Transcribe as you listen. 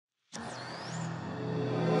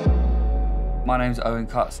My name's Owen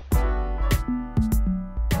Cutts. I've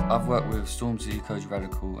worked with Stormzy,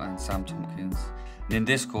 Kojey and Sam Tompkins. And in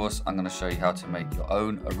this course, I'm going to show you how to make your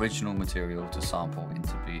own original material to sample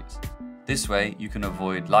into beats. This way, you can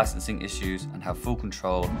avoid licensing issues and have full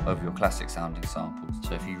control over your classic sounding samples.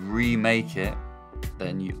 So if you remake it,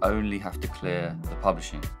 then you only have to clear the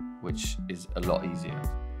publishing, which is a lot easier.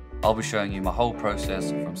 I'll be showing you my whole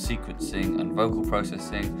process from sequencing and vocal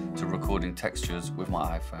processing to recording textures with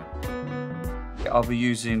my iPhone. I'll be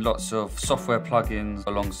using lots of software plugins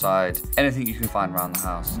alongside anything you can find around the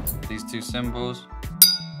house. These two cymbals,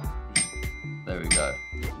 there we go.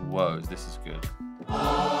 Whoa, this is good. You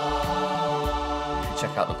can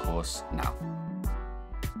check out the course now.